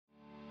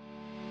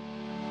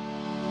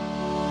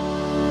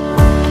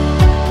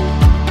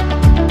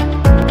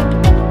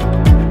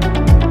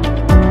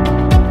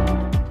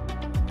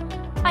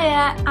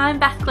I'm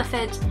Beth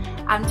Clifford,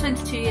 I'm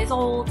 22 years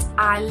old,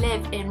 I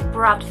live in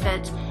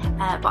Bradford,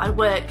 but I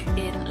work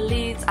in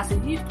Leeds as a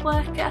youth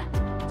worker.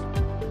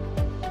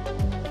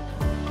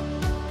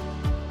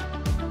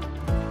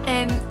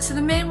 So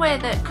the main way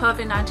that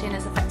COVID-19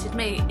 has affected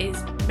me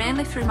is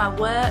mainly through my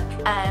work.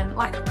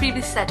 Like I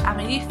previously said, I'm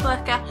a youth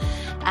worker,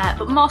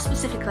 but more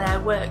specifically I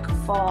work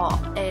for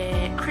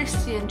a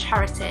Christian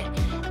charity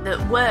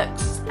that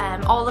works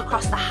all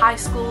across the high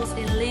schools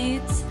in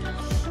Leeds.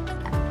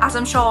 As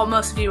I'm sure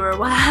most of you are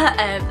aware,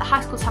 the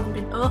high schools haven't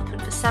been open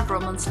for several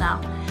months now.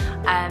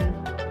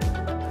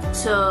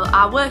 So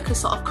our work has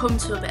sort of come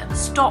to a bit of a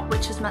stop,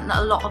 which has meant that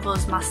a lot of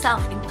us,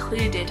 myself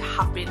included,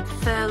 have been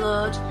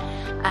furloughed.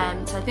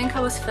 So I think I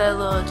was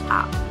furloughed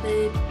at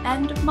the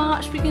end of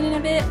March, beginning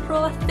of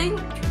April, I think.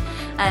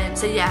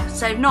 So yeah,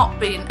 so I've not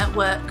been at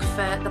work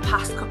for the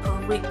past couple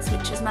of weeks,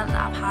 which has meant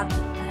that I've had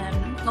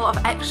a lot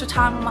of extra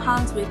time on my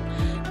hands with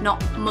not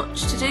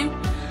much to do.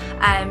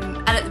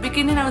 And at the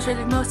beginning I was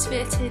really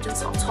motivated and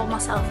sort of told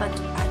myself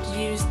I'd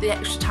use the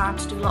extra time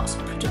to do lots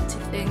of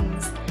productive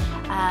things.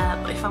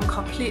 But if I'm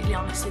completely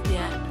honest with you,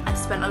 I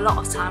spent a lot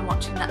of time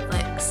watching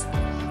Netflix.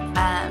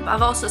 But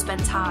I've also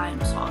spent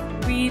time sort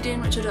of reading,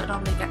 which I don't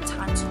normally get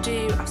time to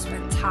do. I've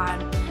spent time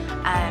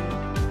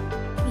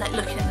like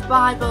looking at the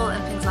Bible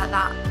and things like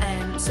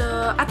that.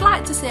 So I'd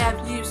like to say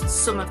I've used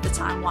some of the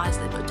time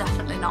wisely, but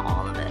definitely not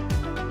all of it.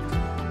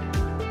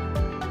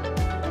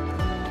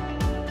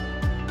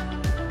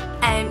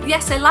 Yeah,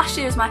 so last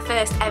year was my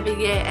first ever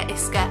year at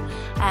ISCA.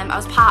 I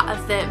was part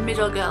of the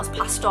middle girls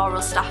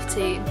pastoral staff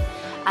team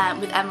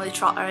with Emily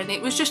Trotter, and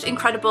it was just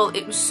incredible.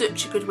 It was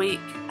such a good week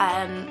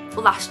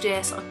last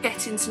year, sort of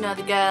getting to know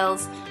the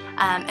girls,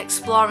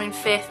 exploring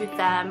faith with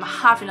them,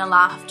 having a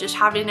laugh, just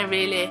having a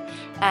really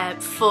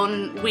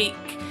fun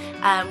week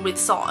with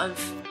sort of,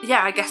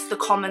 yeah, I guess the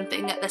common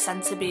thing at the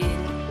centre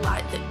being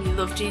like that we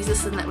love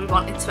Jesus and that we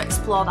wanted to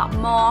explore that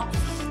more.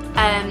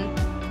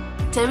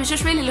 So I was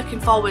just really looking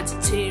forward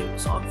to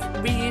sort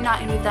of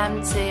reuniting with them,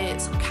 to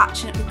sort of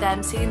catching up with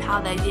them, seeing how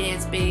their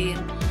year's been,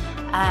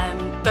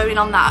 going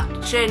on that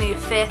journey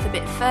of faith a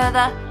bit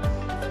further.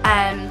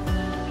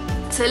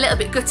 So a little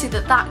bit gutted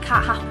that that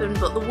can't happen,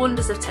 but the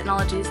wonders of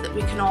technology is that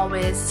we can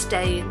always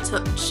stay in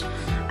touch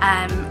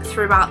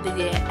throughout the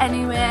year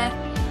anyway.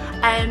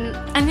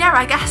 And yeah,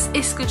 I guess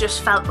ISCA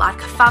just felt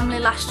like a family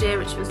last year,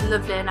 which was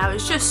lovely, and I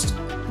was just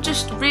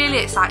really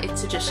excited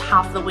to just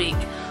have the week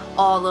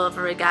all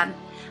over again.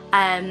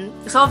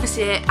 So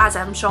obviously, as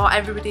I'm sure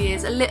everybody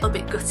is, a little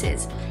bit gutted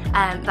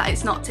that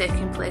it's not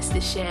taking place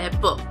this year,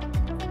 but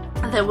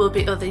there will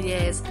be other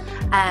years,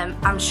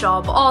 I'm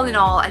sure. But all in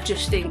all, I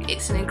just think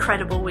it's an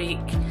incredible week.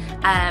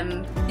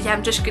 Yeah,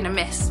 I'm just gonna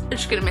miss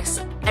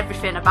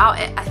everything about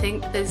it. I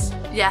think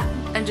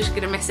I'm just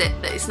gonna miss it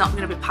that it's not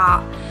gonna be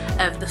part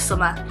of the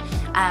summer.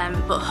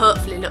 But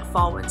hopefully look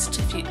forward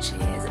to future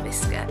years of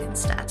ISCA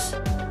instead.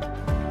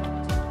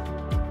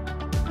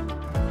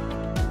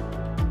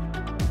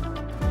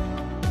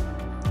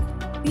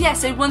 Yeah,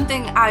 so one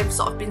thing I've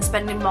sort of been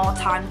spending more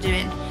time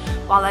doing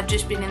while I've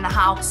just been in the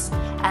house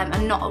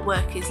and not at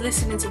work is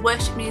listening to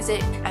worship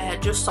music,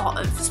 just sort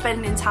of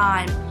spending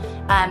time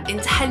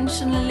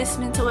intentionally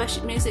listening to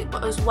worship music,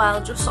 but as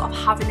well just sort of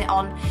having it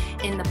on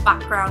in the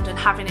background and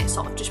having it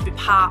sort of just be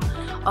part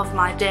of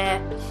my day.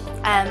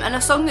 And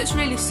a song that's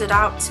really stood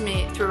out to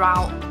me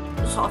throughout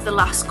sort of the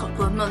last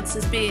couple of months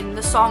has been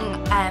the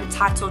song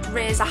titled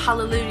Raise a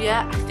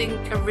Hallelujah. I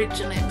think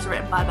originally it was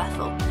written by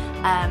Bethel,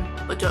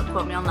 but don't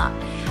quote me on that.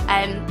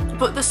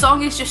 But the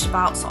song is just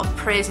about sort of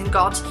praising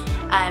God,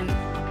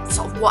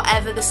 sort of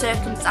whatever the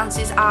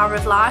circumstances are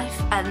of life,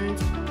 and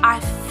I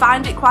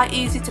find it quite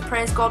easy to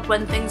praise God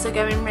when things are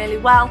going really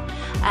well,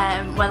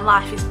 when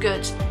life is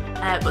good,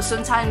 but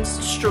sometimes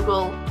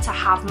struggle to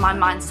have my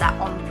mindset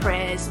on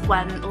praise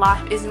when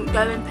life isn't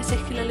going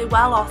particularly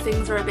well, or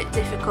things are a bit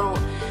difficult,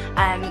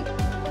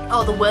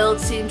 or the world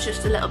seems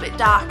just a little bit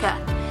darker.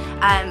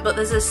 But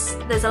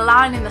there's a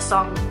line in the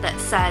song that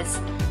says,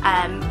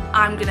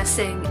 I'm gonna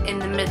sing in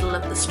the middle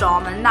of the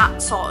storm, and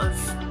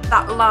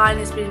that line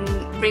has been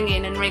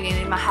ringing and ringing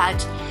in my head,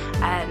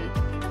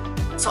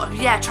 sort of,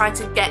 yeah, trying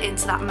to get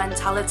into that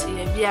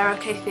mentality of, yeah,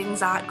 okay,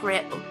 things aren't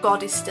great, but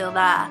God is still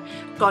there,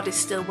 God is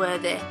still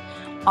worthy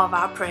of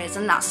our praise,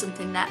 and that's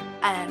something that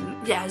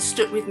yeah, has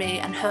stuck with me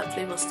and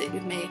hopefully will stick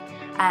with me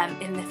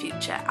in the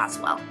future as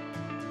well.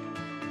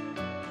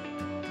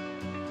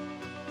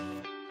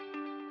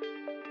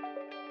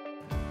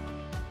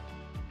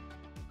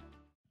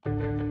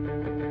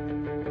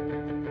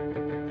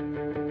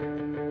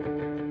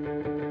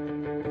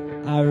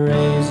 I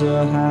raise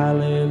a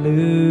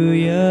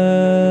hallelujah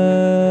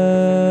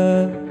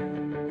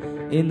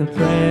in the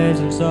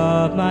presence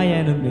of my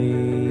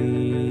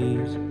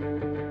enemies.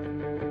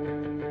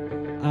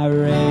 I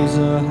raise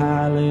a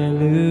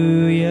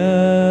hallelujah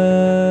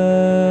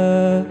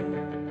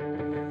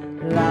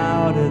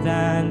louder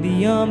than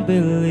the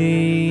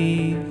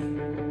unbelief.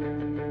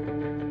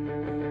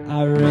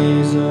 I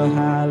raise a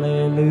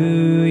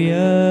hallelujah.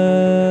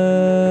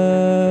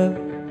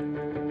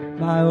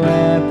 My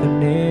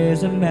weapon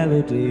is a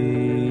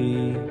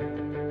melody.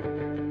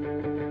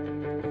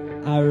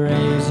 I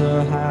raise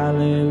a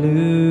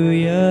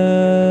hallelujah.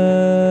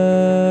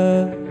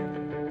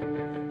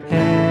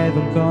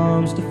 Heaven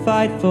comes to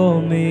fight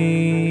for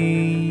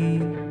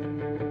me.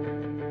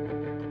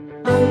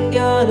 I'm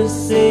gonna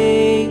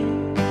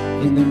sing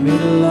in the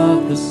middle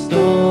of the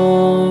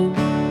storm,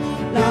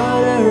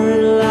 louder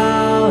and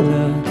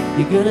louder.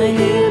 You're gonna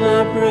hear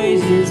my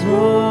praises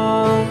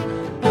roar.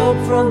 Up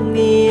from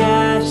the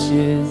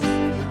ashes,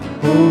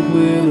 hope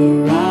will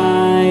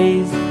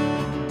arise.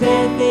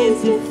 Death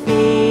is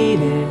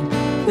defeated,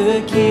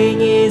 the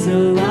King is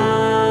alive.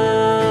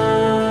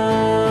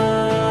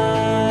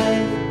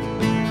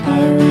 I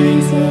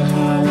raise a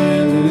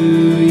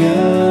hallelujah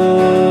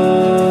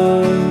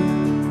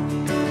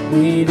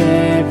with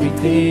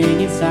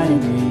everything inside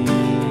of me.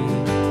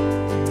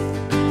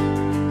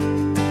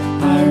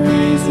 I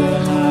raise a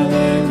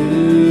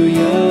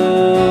hallelujah.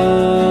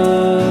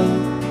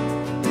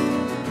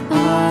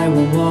 I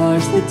will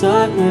watch the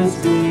darkness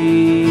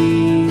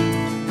flee.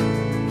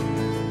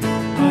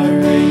 I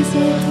raise a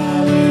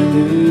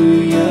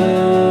hallelujah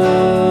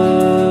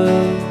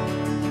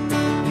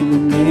in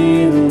the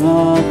middle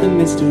of the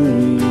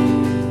mystery.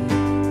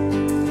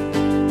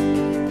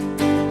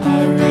 I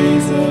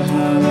raise a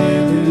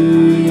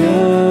hallelujah.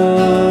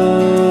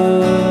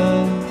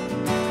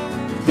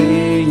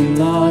 Fear you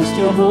lost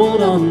your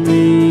hold on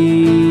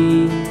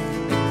me.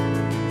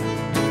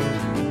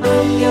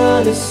 I'm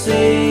gonna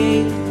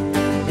sing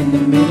in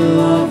the middle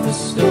of the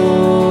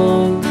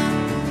storm,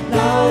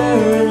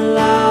 louder and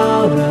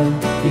louder.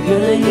 You're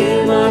gonna hear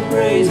my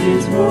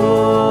praises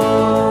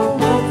roar.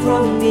 Up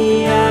from the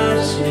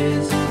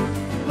ashes,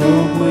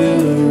 hope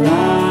will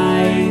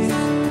arise.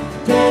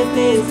 Death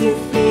is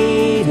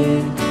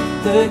defeated,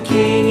 the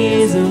King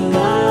is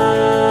alive.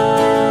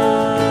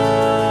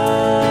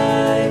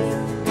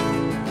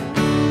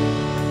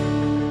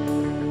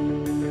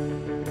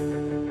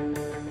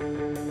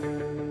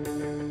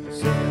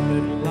 Sing a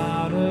little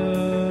louder.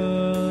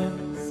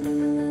 Sing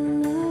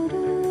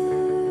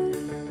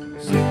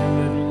a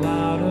little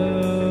louder.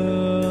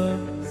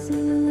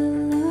 Sing a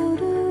little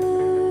louder.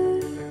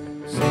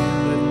 Sing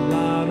a little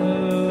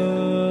louder.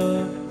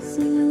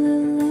 Sing a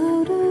little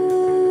louder.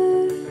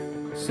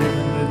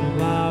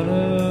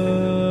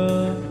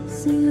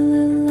 Sing a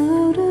little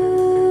louder.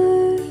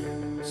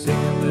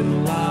 Sing a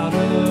little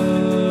louder.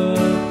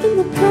 In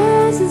the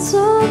presence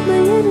of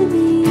my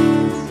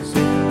enemies.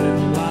 Sing a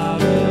little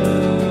louder.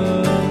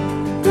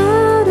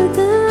 Louder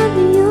than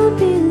the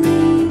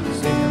unbelief.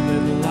 Sing a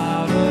little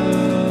louder.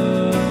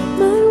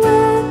 My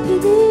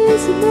weapon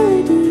is a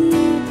melody.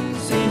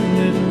 Sing a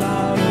little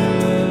louder.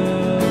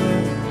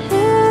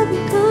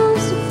 Heaven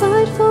comes to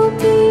fight for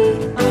me.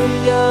 I'm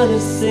gonna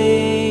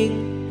sing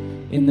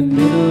in the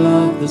middle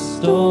of the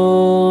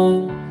storm,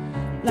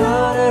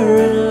 louder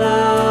and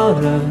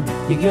louder.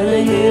 You're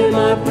gonna hear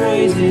my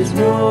praises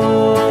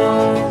roar.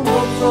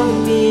 Up from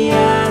the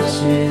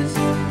ashes,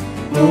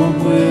 hope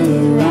will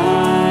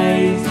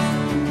arise.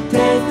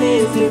 Death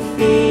is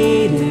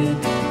defeated,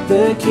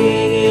 the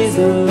King is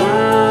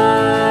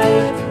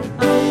alive.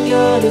 I'm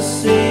gonna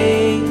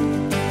sing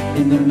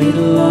in the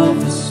middle of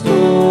the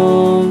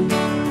storm,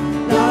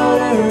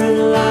 louder and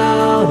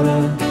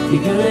louder.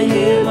 You're gonna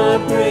hear my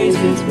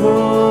praises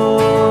roar.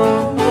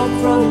 Up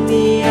from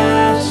the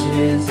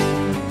ashes,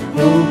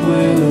 hope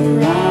will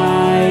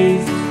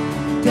arise.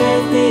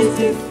 Death is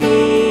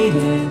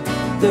defeated,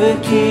 the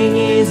King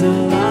is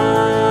alive.